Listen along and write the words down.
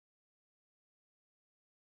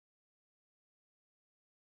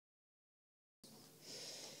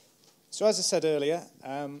So as I said earlier,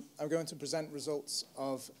 I'm going to present results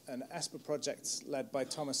of an ESPA project led by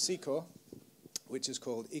Thomas Secor, which is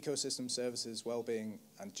called Ecosystem Services, Wellbeing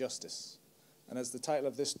and Justice. And as the title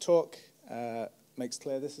of this talk makes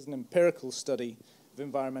clear, this is an empirical study of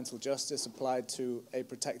environmental justice applied to a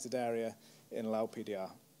protected area in LAO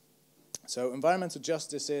PDR. So environmental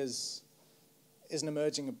justice is an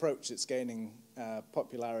emerging approach. It's gaining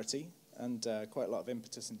popularity and quite a lot of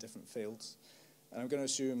impetus in different fields. And I'm going to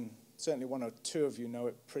assume certainly one or two of you know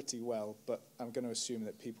it pretty well, but I'm going to assume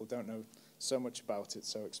that people don't know so much about it,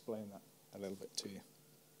 so explain that a little bit to you.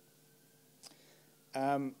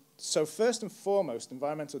 So first and foremost,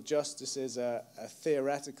 environmental justice is a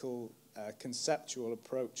theoretical, conceptual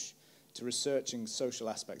approach to researching social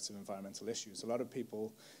aspects of environmental issues. A lot of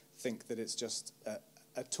people think that it's just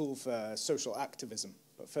a tool for social activism,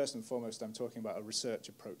 but first and foremost, I'm talking about a research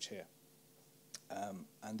approach here.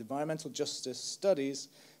 And environmental justice studies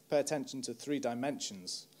pay attention to three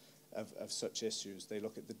dimensions of such issues. They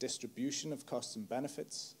look at the distribution of costs and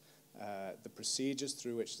benefits, the procedures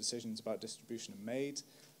through which decisions about distribution are made,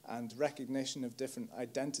 and recognition of different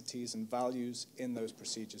identities and values in those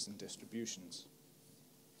procedures and distributions.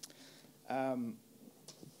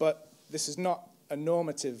 But this is not a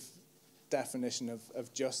normative definition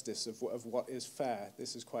of justice, of what is fair.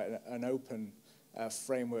 This is quite an open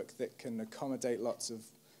framework that can accommodate lots of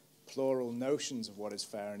plural notions of what is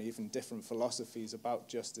fair and even different philosophies about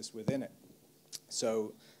justice within it.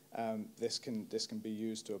 So this can be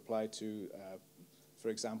used to apply to, for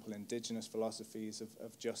example, indigenous philosophies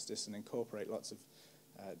of justice and incorporate lots of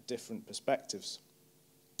different perspectives.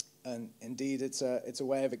 And indeed, it's a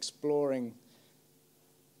way of exploring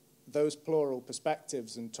those plural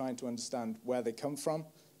perspectives and trying to understand where they come from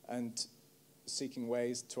and seeking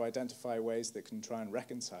ways to identify ways that can try and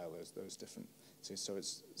reconcile those different. So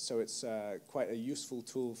it's quite a useful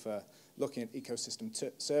tool for looking at ecosystem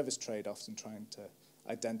service trade-offs and trying to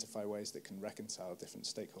identify ways that can reconcile different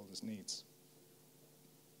stakeholders' needs.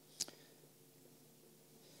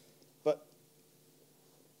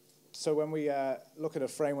 So when we look at a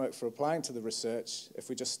framework for applying to the research, if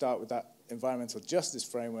we just start with that environmental justice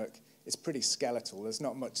framework, it's pretty skeletal. There's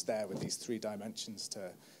not much there with these three dimensions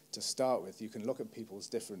to start with. You can look at people's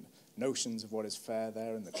different notions of what is fair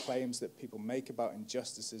there and the claims that people make about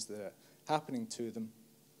injustices that are happening to them.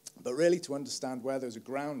 But really, to understand where those are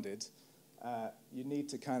grounded, you need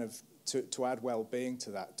to kind of to add well-being to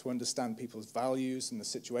that, to understand people's values and the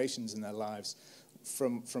situations in their lives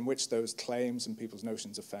from which those claims and people's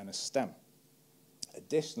notions of fairness stem.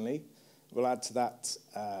 Additionally, we'll add to that,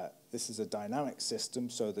 this is a dynamic system,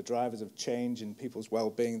 so the drivers of change in people's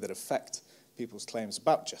well-being that affect people's claims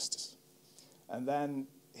about justice. And then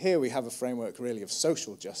here we have a framework really of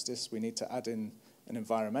social justice. We need to add in an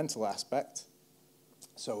environmental aspect,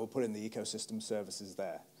 so we'll put in the ecosystem services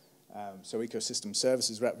there. So ecosystem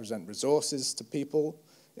services represent resources to people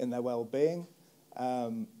in their well-being,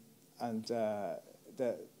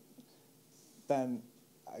 then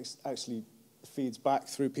actually feeds back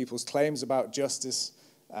through people's claims about justice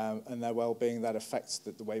and their well-being. That affects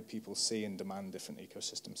the way people see and demand different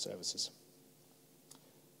ecosystem services.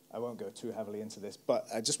 I won't go too heavily into this, but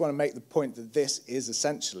I just want to make the point that this is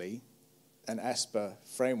essentially an ESPA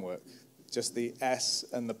framework. Just the S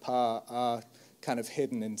and the PAR are kind of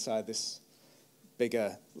hidden inside this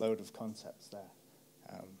bigger load of concepts there.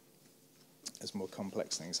 There's more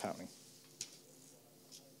complex things happening.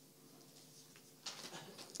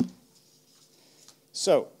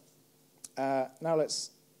 So now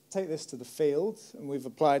let's take this to the field, and we've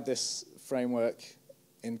applied this framework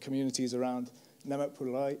in communities around Nemet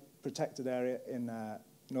Pulai protected area in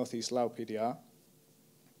northeast LAO PDR.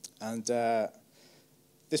 And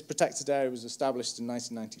this protected area was established in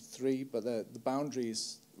 1993, but the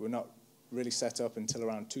boundaries were not really set up until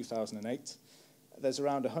around 2008. There's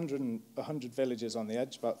around 100 villages on the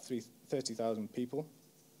edge, about 30,000 people.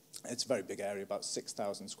 It's a very big area, about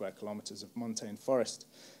 6,000 square kilometers of montane forest.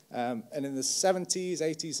 And in the 70s,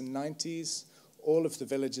 80s, and 90s, all of the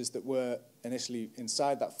villages that were initially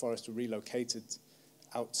inside that forest were relocated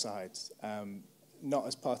outside, not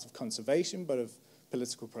as part of conservation, but of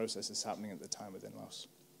political processes happening at the time within Laos.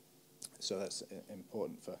 So that's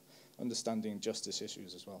important for understanding justice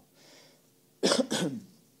issues as well.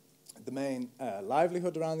 The main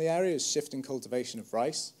livelihood around the area is shifting cultivation of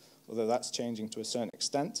rice, although that's changing to a certain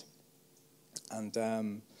extent.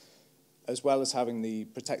 And as well as having the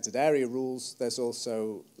protected area rules, there's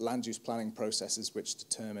also land use planning processes which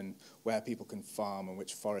determine where people can farm and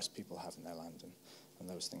which forest people have in their land and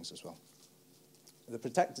those things as well. The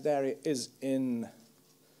protected area is in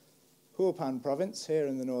Hua Pan province, here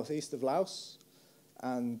in the northeast of Laos.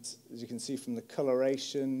 And as you can see from the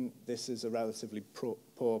coloration, this is a relatively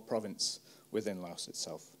poor province within Laos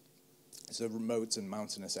itself. It's a remote and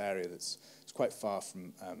mountainous area it's quite far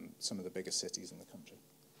from some of the bigger cities in the country.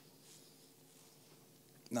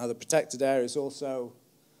 Now, the protected area is also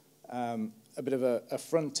a bit of a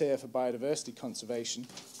frontier for biodiversity conservation.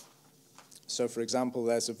 So, for example,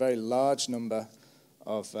 there's a very large number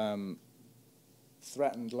of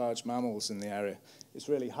threatened large mammals in the area. It's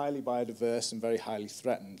really highly biodiverse and very highly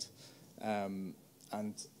threatened. And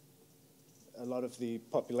a lot of the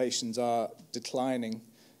populations are declining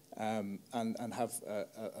and have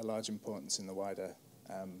a large importance in the wider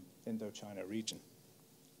Indochina region.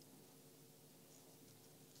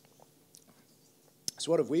 So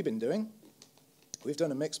what have we been doing? We've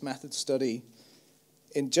done a mixed method study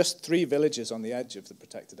in just 3 villages on the edge of the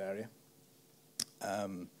protected area.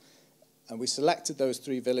 And we selected those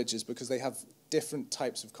 3 villages because they have different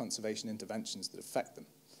types of conservation interventions that affect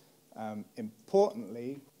them.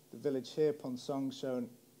 Importantly, the village here, Ponsong, shown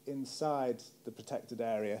inside the protected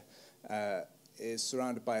area, is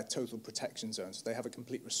surrounded by a total protection zone, so they have a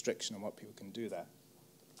complete restriction on what people can do there.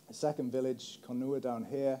 The second village, Konua, down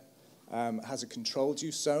here, has a controlled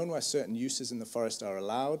use zone where certain uses in the forest are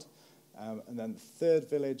allowed. And then the third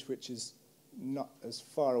village, which is not as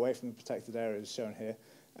far away from the protected area as shown here,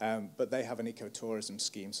 but they have an ecotourism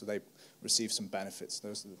scheme, so they receive some benefits.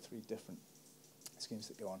 Those are the 3 different schemes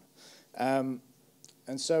that go on.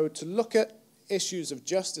 And so to look at issues of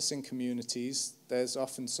justice in communities, there's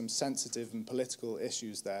often some sensitive and political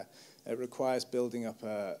issues there. It requires building up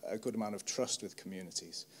a good amount of trust with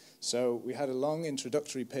communities. So we had a long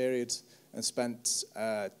introductory period and spent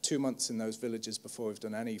 2 months in those villages before we've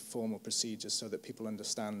done any formal procedures so that people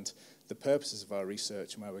understand the purposes of our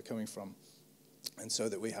research and where we're coming from, and so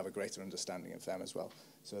that we have a greater understanding of them as well,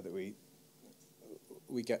 so that we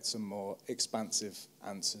get some more expansive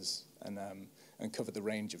answers and cover the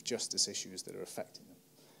range of justice issues that are affecting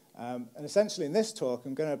them. And essentially in this talk,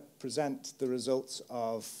 I'm going to present the results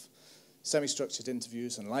of semi-structured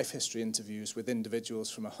interviews and life history interviews with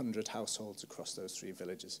individuals from 100 households across those 3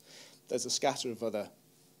 villages. There's a scatter of other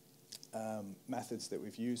methods that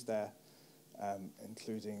we've used there,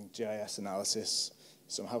 including GIS analysis,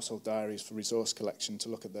 some household diaries for resource collection to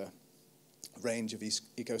look at the range of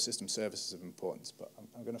ecosystem services of importance, but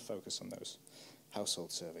I'm going to focus on those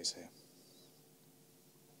household surveys here.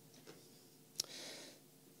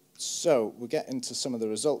 So we'll get into some of the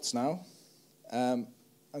results now.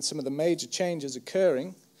 And some of the major changes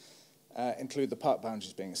occurring include the park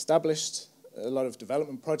boundaries being established, a lot of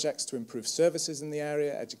development projects to improve services in the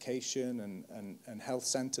area, education and health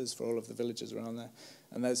centres for all of the villages around there.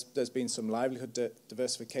 And there's been some livelihood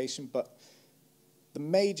diversification, but the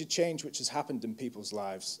major change which has happened in people's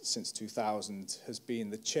lives since 2000 has been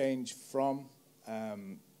the change from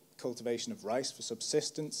cultivation of rice for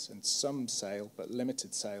subsistence and some sale, but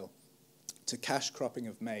limited sale, to cash cropping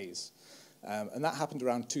of maize. And that happened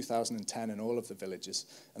around 2010 in all of the villages,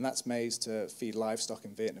 and that's maize to feed livestock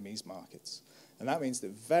in Vietnamese markets. And that means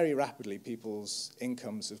that very rapidly people's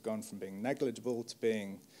incomes have gone from being negligible to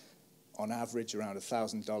being, on average, around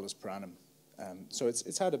 $1,000 per annum. So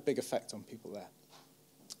it's had a big effect on people there.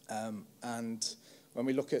 And when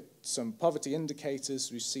we look at some poverty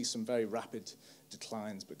indicators, we see some very rapid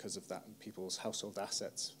declines because of that, and people's household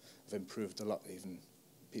assets have improved a lot, even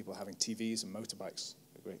people having TVs and motorbikes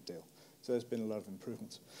a great deal. So there's been a lot of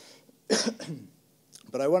improvements.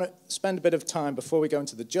 But I want to spend a bit of time before we go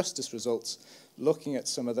into the justice results looking at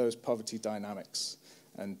some of those poverty dynamics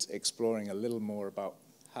and exploring a little more about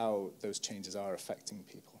how those changes are affecting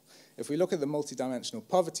people. If we look at the multidimensional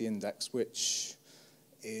poverty index, which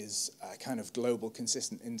is a kind of global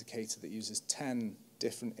consistent indicator that uses 10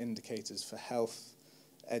 different indicators for health,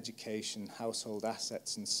 education, household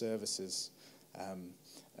assets and services,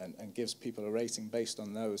 and gives people a rating based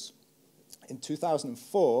on those. In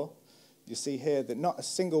 2004, you see here that not a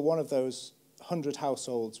single one of those 100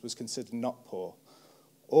 households was considered not poor.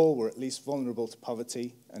 All were at least vulnerable to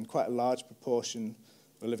poverty, and quite a large proportion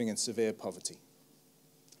were living in severe poverty.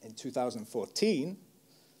 In 2014,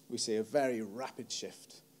 we see a very rapid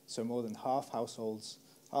shift. So more than half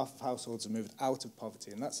of households have moved out of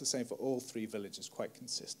poverty, and that's the same for all 3 villages, quite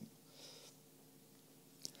consistent.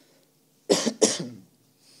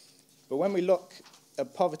 But when we look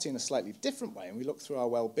at poverty in a slightly different way, and we look through our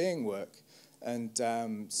well-being work, and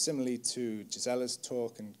similarly to Gisella's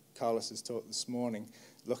talk and Carlos's talk this morning,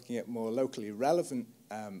 looking at more locally relevant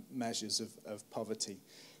measures of poverty,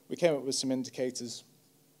 we came up with some indicators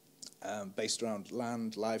based around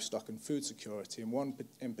land, livestock, and food security, and one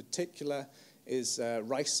in particular is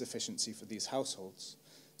rice sufficiency for these households.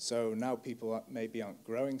 So now people maybe aren't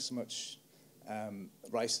growing so much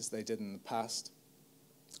rice as they did in the past,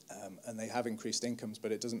 and they have increased incomes,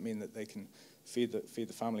 but it doesn't mean that they can feed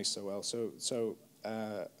the family so well. So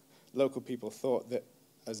local people thought that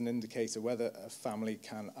as an indicator whether a family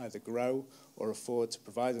can either grow or afford to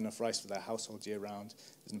provide enough rice for their household year-round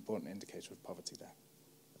is an important indicator of poverty there.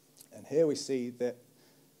 And here we see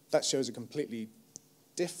that shows a completely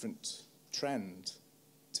different trend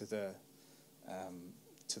to the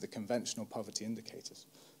conventional poverty indicators.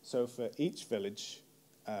 So for each village,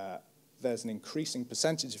 there's an increasing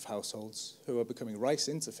percentage of households who are becoming rice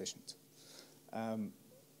insufficient. And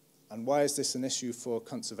why is this an issue for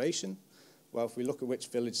conservation? Well, if we look at which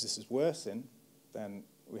village this is worse in, then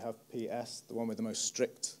we have PS, the one with the most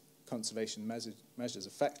strict conservation measures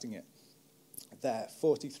affecting it. There,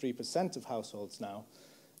 43% of households now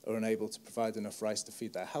are unable to provide enough rice to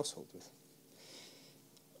feed their household with.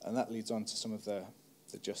 And that leads on to some of the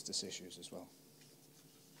justice issues as well.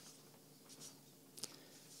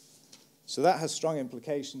 So that has strong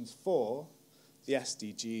implications for the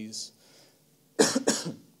SDGs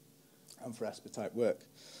and for ESPA type work,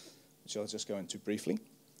 which I'll just go into briefly.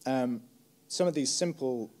 Some of these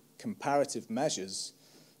simple comparative measures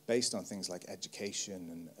based on things like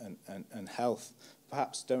education and health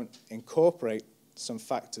perhaps don't incorporate some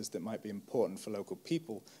factors that might be important for local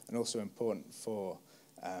people and also important for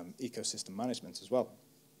ecosystem management as well.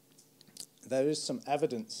 There is some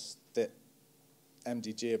evidence that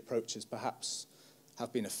MDG approaches perhaps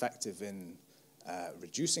have been effective in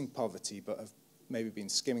reducing poverty, but have maybe been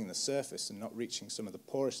skimming the surface and not reaching some of the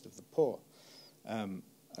poorest of the poor.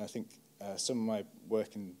 I think some of my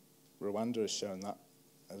work in Rwanda has shown that.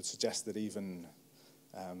 I would suggest that even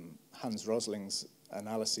Hans Rosling's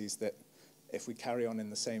analyses that if we carry on in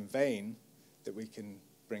the same vein, that we can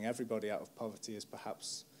bring everybody out of poverty is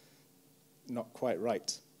perhaps not quite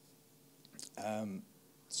right.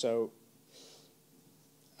 So,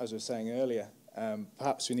 as I was saying earlier,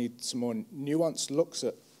 perhaps we need some more nuanced looks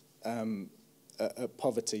at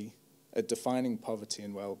poverty, at defining poverty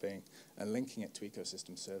and well-being, and linking it to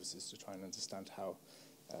ecosystem services to try and understand how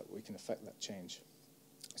we can affect that change.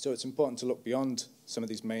 So it's important to look beyond some of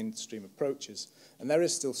these mainstream approaches, and there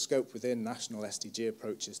is still scope within national SDG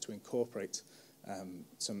approaches to incorporate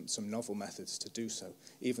some novel methods to do so.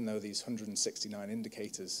 Even though these 169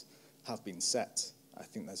 indicators have been set, I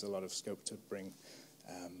think there's a lot of scope to bring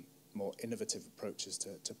more innovative approaches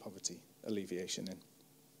to poverty alleviation in.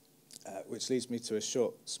 Which leads me to a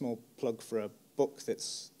small plug for a book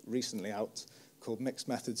that's recently out called Mixed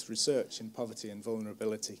Methods Research in Poverty and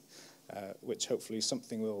Vulnerability, which hopefully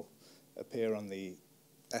something will appear on the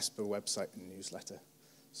ESPA website and newsletter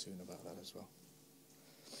soon about that as well.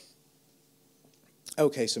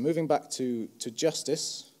 Okay, so moving back to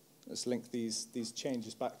justice, let's link these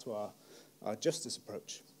changes back to our justice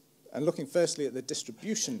approach. And looking firstly at the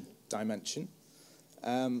distribution dimension,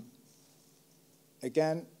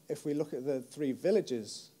 again, if we look at the three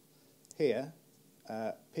villages here,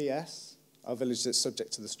 PS, our village that's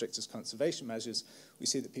subject to the strictest conservation measures, we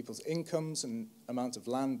see that people's incomes and amount of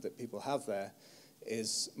land that people have there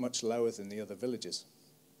is much lower than the other villages,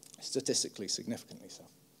 statistically significantly so.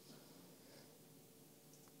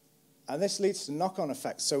 And this leads to knock-on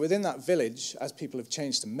effects. So within that village, as people have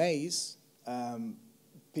changed to maize,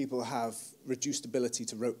 people have reduced ability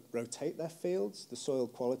to rotate their fields. The soil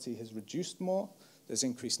quality has reduced more. There's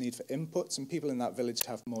increased need for inputs, and people in that village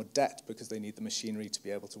have more debt because they need the machinery to be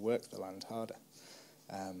able to work the land harder.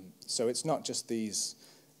 So it's not just these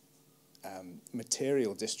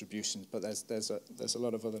material distributions, but there's a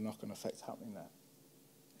lot of other knock-on effects happening there.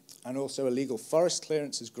 And also illegal forest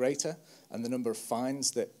clearance is greater, and the number of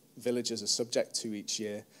fines that villagers are subject to each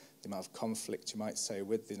year, the amount of conflict, you might say,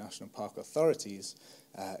 with the national park authorities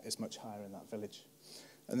is much higher in that village.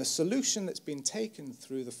 And the solution that's been taken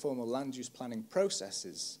through the formal land use planning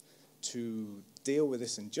processes to deal with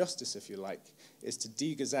this injustice, if you like, is to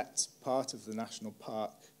de-gazette part of the national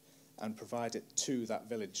park and provide it to that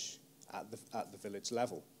village at the village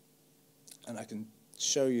level. And I can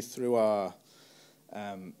show you through our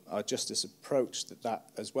justice approach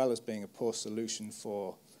that, as well as being a poor solution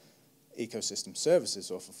for ecosystem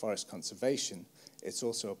services or for forest conservation, it's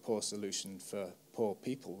also a poor solution for poor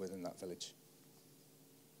people within that village.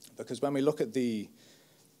 Because when we look at the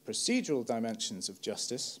procedural dimensions of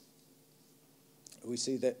justice, we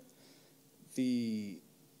see that the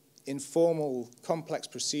informal, complex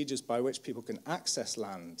procedures by which people can access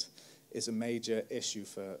land is a major issue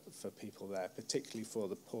for people there, particularly for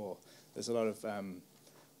the poor. There's a lot of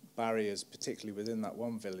barriers, particularly within that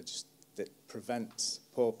one village, that prevent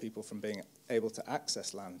poor people from being able to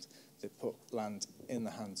access land. they put land in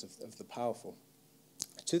the hands of the powerful.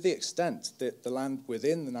 To the extent that the land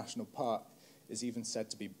within the national park is even said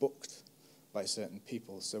to be booked by certain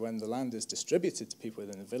people. So when the land is distributed to people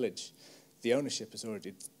within the village, the ownership is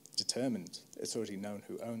already determined. It's already known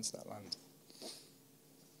who owns that land.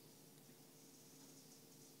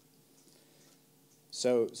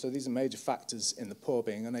 So these are major factors in the poor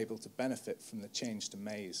being unable to benefit from the change to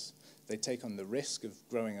maize. They take on the risk of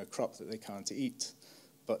growing a crop that they can't eat,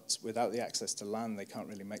 but without the access to land, they can't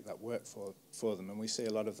really make that work for them. And we see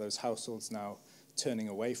a lot of those households now turning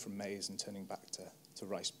away from maize and turning back to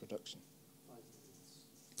rice production.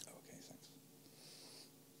 Okay, thanks.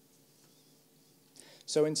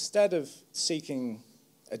 So instead of seeking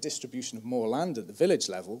a distribution of more land at the village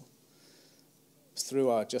level, through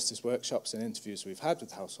our justice workshops and interviews we've had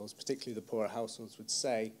with households, particularly the poorer households, would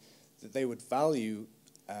say that they would value,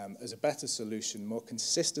 as a better solution, more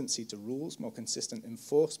consistency to rules, more consistent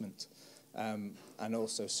enforcement, and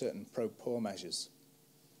also certain pro-poor measures.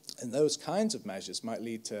 And those kinds of measures might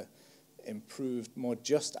lead to improved, more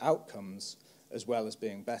just outcomes, as well as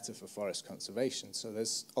being better for forest conservation. So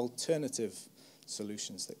there's alternative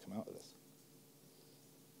solutions that come out of this.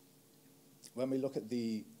 When we look at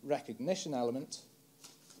the recognition element,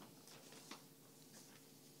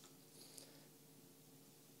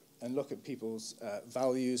 and look at people's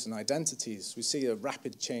values and identities, we see a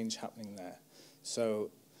rapid change happening there.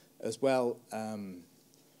 So as well,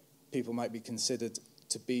 people might be considered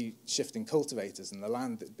to be shifting cultivators, and the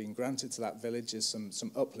land that's been granted to that village is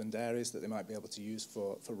some upland areas that they might be able to use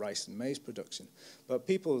for rice and maize production. But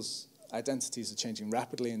people's identities are changing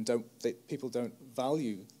rapidly, and people don't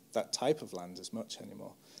value that type of land as much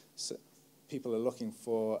anymore. So people are looking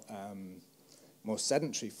for more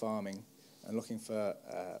sedentary farming and looking for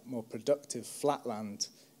more productive flat land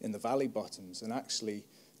in the valley bottoms, and actually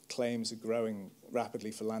claims are growing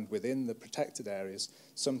rapidly for land within the protected areas,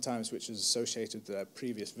 sometimes which was associated with their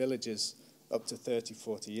previous villages up to 30,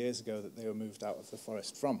 40 years ago that they were moved out of the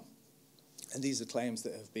forest from. And these are claims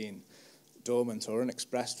that have been dormant or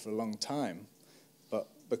unexpressed for a long time, but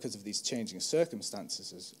because of these changing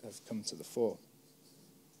circumstances have come to the fore.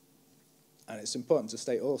 And it's important to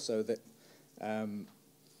state also that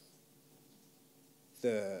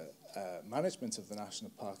the management of the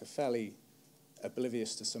national park are fairly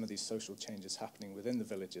oblivious to some of these social changes happening within the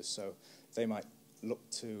villages. So they might look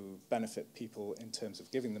to benefit people in terms of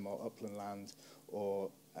giving them more upland land, or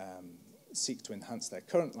seek to enhance their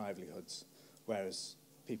current livelihoods, whereas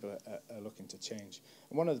people are looking to change.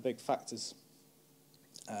 And one of the big factors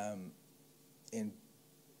in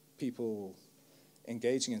people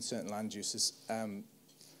engaging in certain land uses,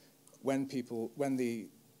 when the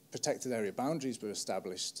protected area boundaries were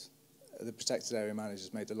established, the protected area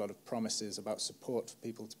managers made a lot of promises about support for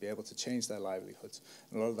people to be able to change their livelihoods,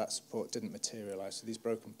 and a lot of that support didn't materialise, so these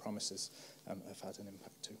broken promises have had an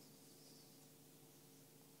impact too.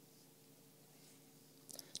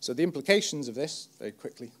 So the implications of this, very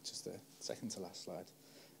quickly, just the second to last slide.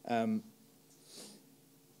 An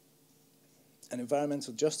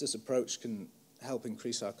environmental justice approach can help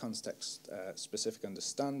increase our context-specific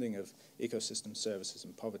understanding of ecosystem services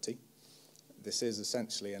and poverty. This is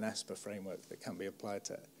essentially an ESPA framework that can be applied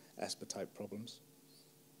to ESPA-type problems.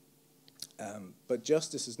 But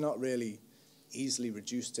justice is not really easily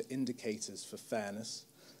reduced to indicators for fairness.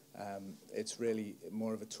 It's really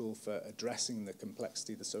more of a tool for addressing the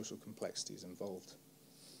complexity, the social complexities involved.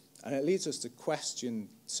 And it leads us to question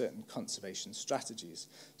certain conservation strategies.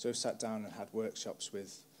 So we've sat down and had workshops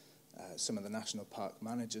with some of the national park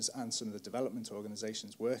managers and some of the development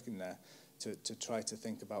organizations working there to try to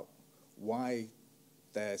think about why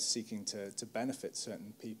they're seeking to benefit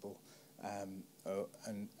certain people.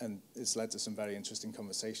 And it's led to some very interesting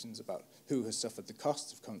conversations about who has suffered the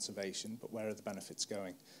costs of conservation, but where are the benefits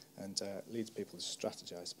going, and leads people to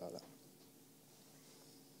strategize about that.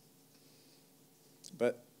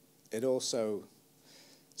 But it also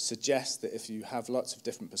suggests that if you have lots of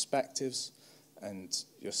different perspectives and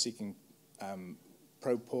you're seeking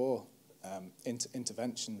pro-poor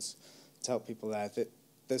interventions to help people there, that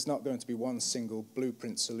there's not going to be one single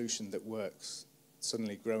blueprint solution that works.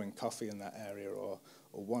 Suddenly growing coffee in that area or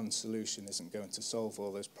one solution isn't going to solve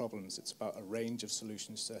all those problems. It's about a range of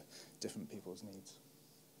solutions to different people's needs.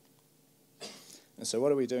 And so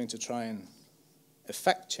what are we doing to try and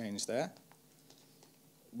effect change there?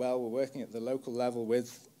 Well, we're working at the local level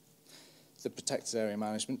with the protected area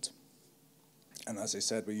management. And as I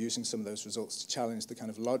said, we're using some of those results to challenge the kind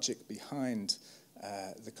of logic behind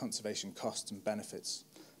the conservation costs and benefits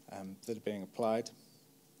that are being applied.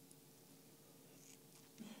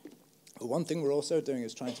 But one thing we're also doing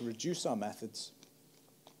is trying to reduce our methods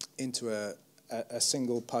into a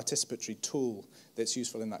single participatory tool that's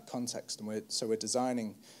useful in that context. And we're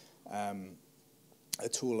designing a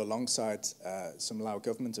tool alongside some LAO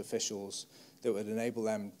government officials that would enable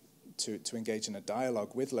them to engage in a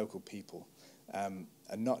dialogue with local people, and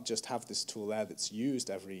not just have this tool there that's used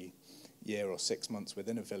every year or 6 months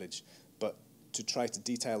within a village, but to try to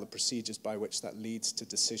detail the procedures by which that leads to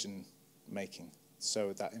decision making,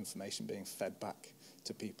 so that information being fed back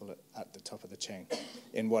to people at the top of the chain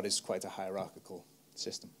in what is quite a hierarchical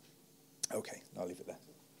system. Okay, I'll leave it there.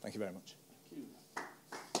 Thank you very much. Thank you.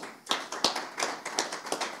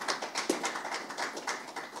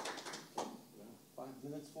 5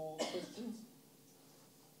 minutes for questions.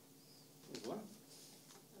 There's one.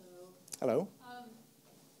 Hello.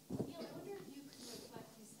 Neil, I wonder if you could reflect,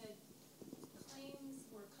 you said claims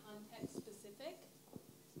were context specific,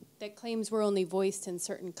 that claims were only voiced in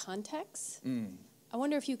certain contexts. I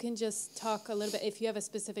wonder if you can just talk a little bit, if you have a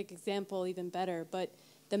specific example, even better, but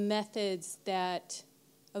the methods that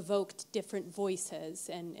evoked different voices,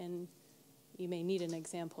 and you may need an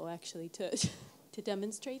example actually to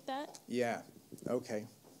demonstrate that. Yeah, okay.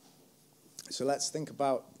 So let's think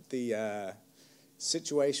about the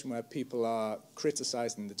situation where people are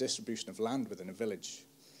criticizing the distribution of land within a village,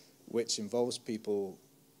 which involves people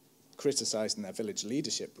criticizing their village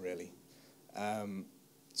leadership, really.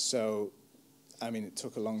 So, I mean, it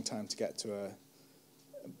took a long time to get to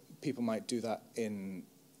people might do that in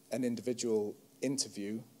an individual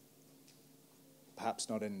interview, perhaps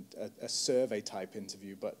not in a survey type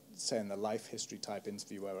interview, but say in the life history type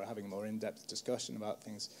interview where we're having a more in-depth discussion about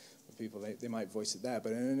things with people, they might voice it there.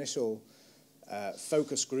 But in an initial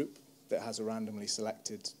focus group that has a randomly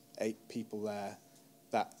selected 8 people there,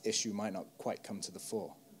 that issue might not quite come to the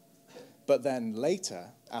fore. But then later,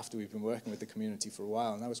 after we've been working with the community for a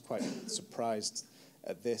while, and I was quite surprised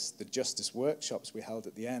at this, the justice workshops we held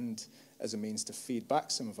at the end as a means to feed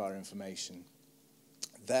back some of our information,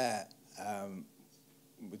 there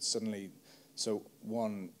would suddenly, so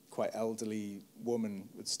one quite elderly woman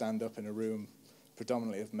would stand up in a room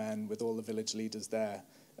predominantly of men with all the village leaders there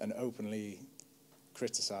and openly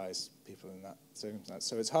criticize people in that circumstance.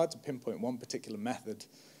 So it's hard to pinpoint one particular method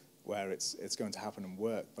where it's going to happen and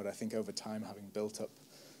work, but I think over time, having built up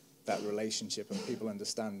that relationship and people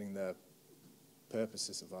understanding the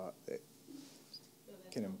purposes of art, it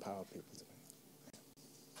can empower people to do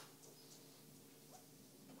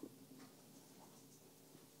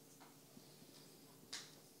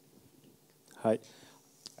that. Hi.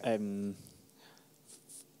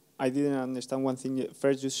 I didn't understand one thing.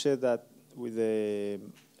 First, you said that with the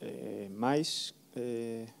maize,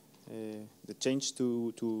 the change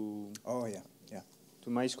to to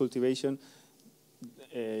maize cultivation,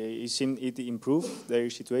 it improved their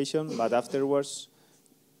situation, but afterwards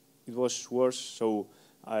it was worse. So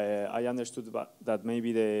I understood that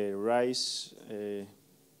maybe the rice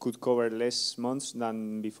could cover less months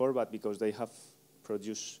than before, but because they have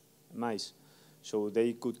produced maize, so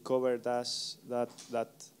they could cover that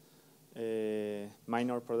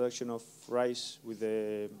minor production of rice with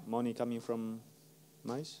the money coming from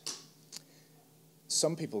maize?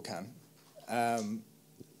 Some people can.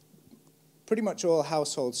 Pretty much all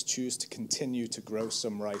households choose to continue to grow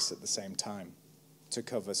some rice at the same time to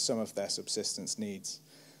cover some of their subsistence needs.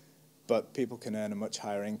 But people can earn a much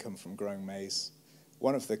higher income from growing maize.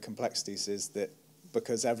 One of the complexities is that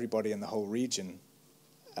because everybody in the whole region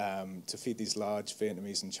to feed these large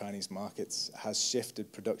Vietnamese and Chinese markets has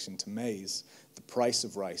shifted production to maize, the price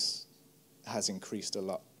of rice has increased a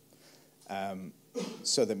lot.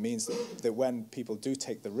 So that means that when people do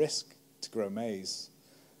take the risk to grow maize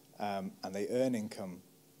and they earn income,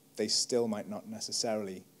 they still might not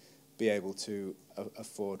necessarily be able to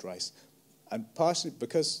afford rice. And partially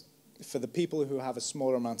because for the people who have a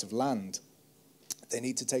smaller amount of land, they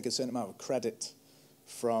need to take a certain amount of credit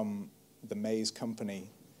from the maize company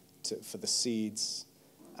for the seeds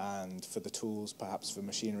and for the tools, perhaps for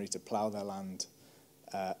machinery to plow their land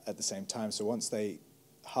at the same time. So once they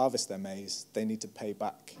harvest their maize, they need to pay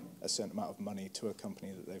back a certain amount of money to a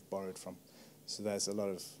company that they've borrowed from. So there's a lot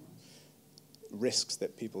of risks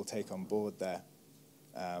that people take on board there.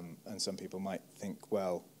 And some people might think,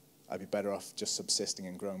 well, I'd be better off just subsisting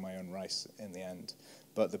and growing my own rice in the end.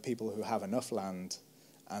 But the people who have enough land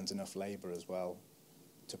and enough labor as well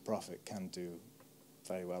to profit can do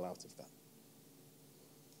very well out of that.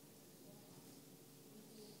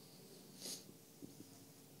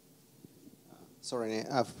 Sorry,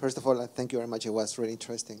 first of all, thank you very much. It was really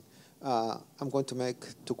interesting. I'm going to make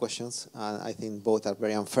 2 questions, and I think both are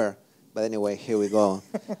very unfair. But anyway, here we go.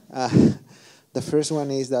 The first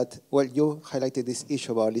one is that, well, you highlighted this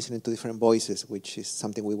issue about listening to different voices, which is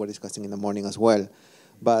something we were discussing in the morning as well.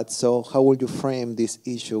 But so how would you frame this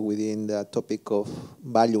issue within the topic of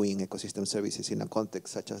valuing ecosystem services in a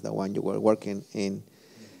context such as the one you were working in?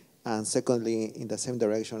 And secondly, in the same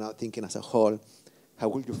direction, now thinking as a whole, how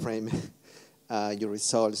would you frame your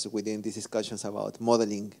results within these discussions about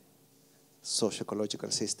modeling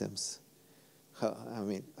socio-ecological systems? I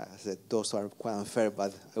mean, I said those are quite unfair,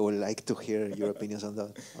 but I would like to hear your opinions on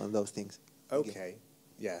those things. Okay,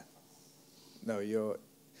 yeah. No, you're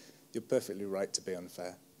perfectly right to be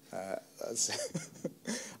unfair.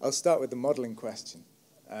 I'll start with the modelling question,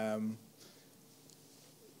 because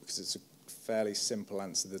it's a fairly simple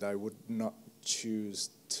answer that I would not choose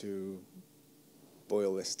to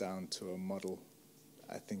boil this down to a model.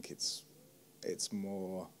 I think it's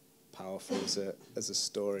more powerful as a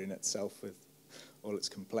story in itself with all its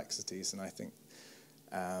complexities, and I think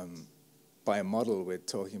by a model we're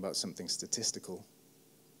talking about something statistical.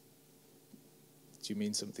 Do you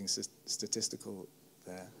mean something statistical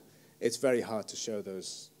there? It's very hard to show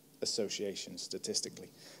those associations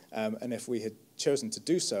statistically. And if we had chosen to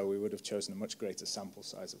do so, we would have chosen a much greater sample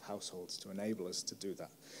size of households to enable us to do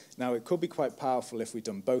that. Now, it could be quite powerful if we'd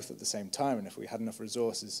done both at the same time, and if we had enough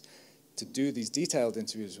resources to do these detailed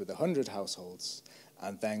interviews with 100 households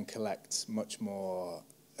and then collect much more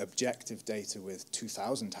objective data with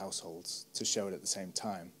 2,000 households to show it at the same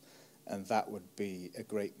time. And that would be a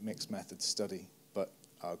great mixed method study, but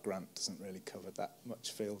our grant doesn't really cover that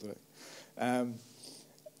much field work.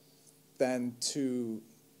 Then to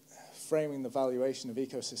framing the valuation of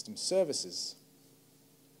ecosystem services,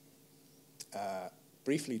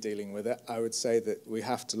 briefly dealing with it, I would say that we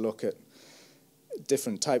have to look at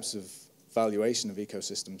different types of valuation of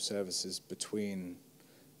ecosystem services between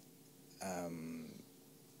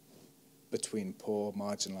poor,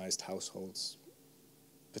 marginalized households,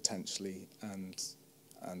 potentially, and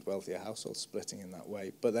wealthier households splitting in that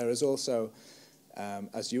way. But there is also,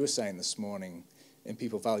 as you were saying this morning, in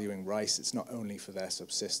people valuing rice, it's not only for their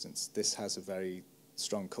subsistence. This has a very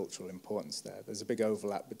strong cultural importance there. There's a big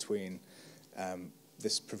overlap between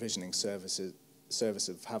this provisioning service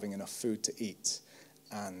of having enough food to eat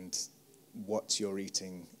and what you're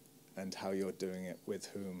eating and how you're doing it with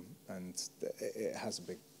whom, and it has a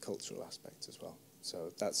big cultural aspect as well.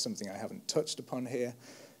 So that's something I haven't touched upon here.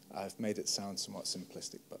 I've made it sound somewhat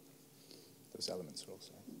simplistic, but those elements are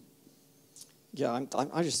also. Yeah,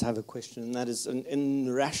 I just have a question, and that is, in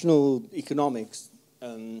rational economics,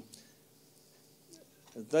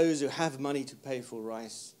 those who have money to pay for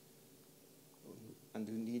rice and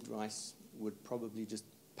who need rice would probably just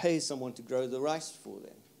pay someone to grow the rice for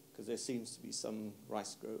them, because there seems to be some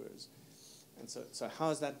rice growers. And so how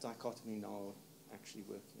is that dichotomy now actually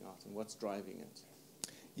working out, and what's driving it?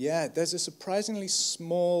 Yeah, there's a surprisingly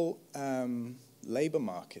small labour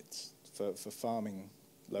market for farming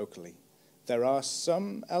locally. There are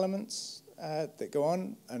some elements that go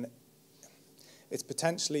on, and it's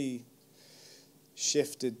potentially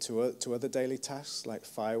shifted to other daily tasks like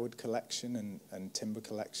firewood collection and timber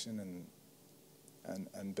collection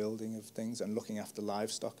and building of things and looking after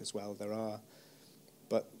livestock as well. There are,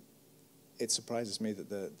 but it surprises me that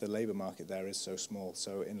the labour market there is so small.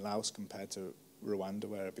 So in Laos compared to Rwanda,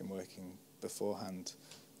 where I've been working beforehand,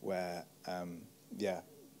 where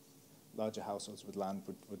larger households with land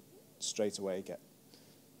would straight away get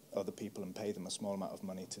other people and pay them a small amount of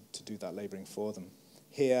money to do that labouring for them.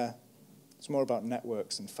 Here, it's more about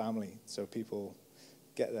networks and family, so people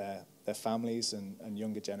get their families and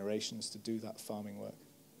younger generations to do that farming work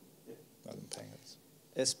rather than paying us.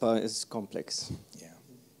 ESPA is complex. Yeah.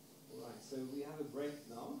 All right, so we have a break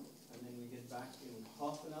now, and then we get back in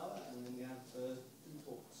half an hour, and then we have 2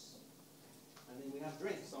 talks. And then we have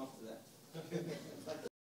drinks after that.